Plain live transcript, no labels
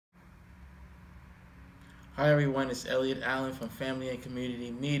Hi everyone, it's Elliot AlLen from Family and Community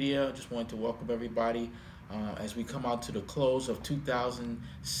Media. I just wanted to welcome everybody as we come out to the close of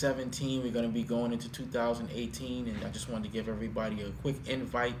 2017. We're going to be going into 2018, and I just wanted to give everybody a quick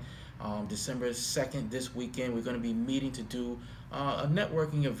invite. December 2nd, this weekend, we're going to be meeting to do a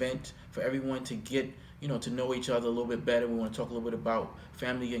networking event for everyone to get to know each other a little bit better. We want to talk a little bit about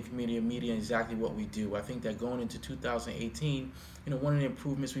family and community media and exactly what we do. I think that going into 2018, one of the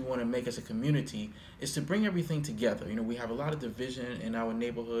improvements we want to make as a community is to bring everything together. We have a lot of division in our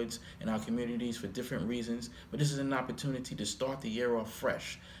neighborhoods and our communities for different reasons, but this is an opportunity to start the year off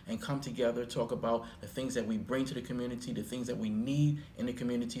fresh and come together, talk about the things that we bring to the community, the things that we need in the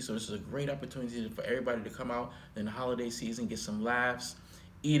community. So this is a great opportunity for everybody to come out in the holiday season, get some laughs,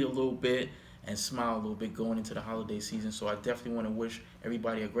 eat a little bit, and smile a little bit going into the holiday season. So I definitely want to wish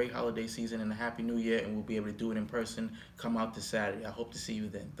everybody a great holiday season and a happy new year, and we'll be able to do it in person. Come out this Saturday. I hope to see you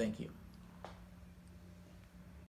then. Thank you.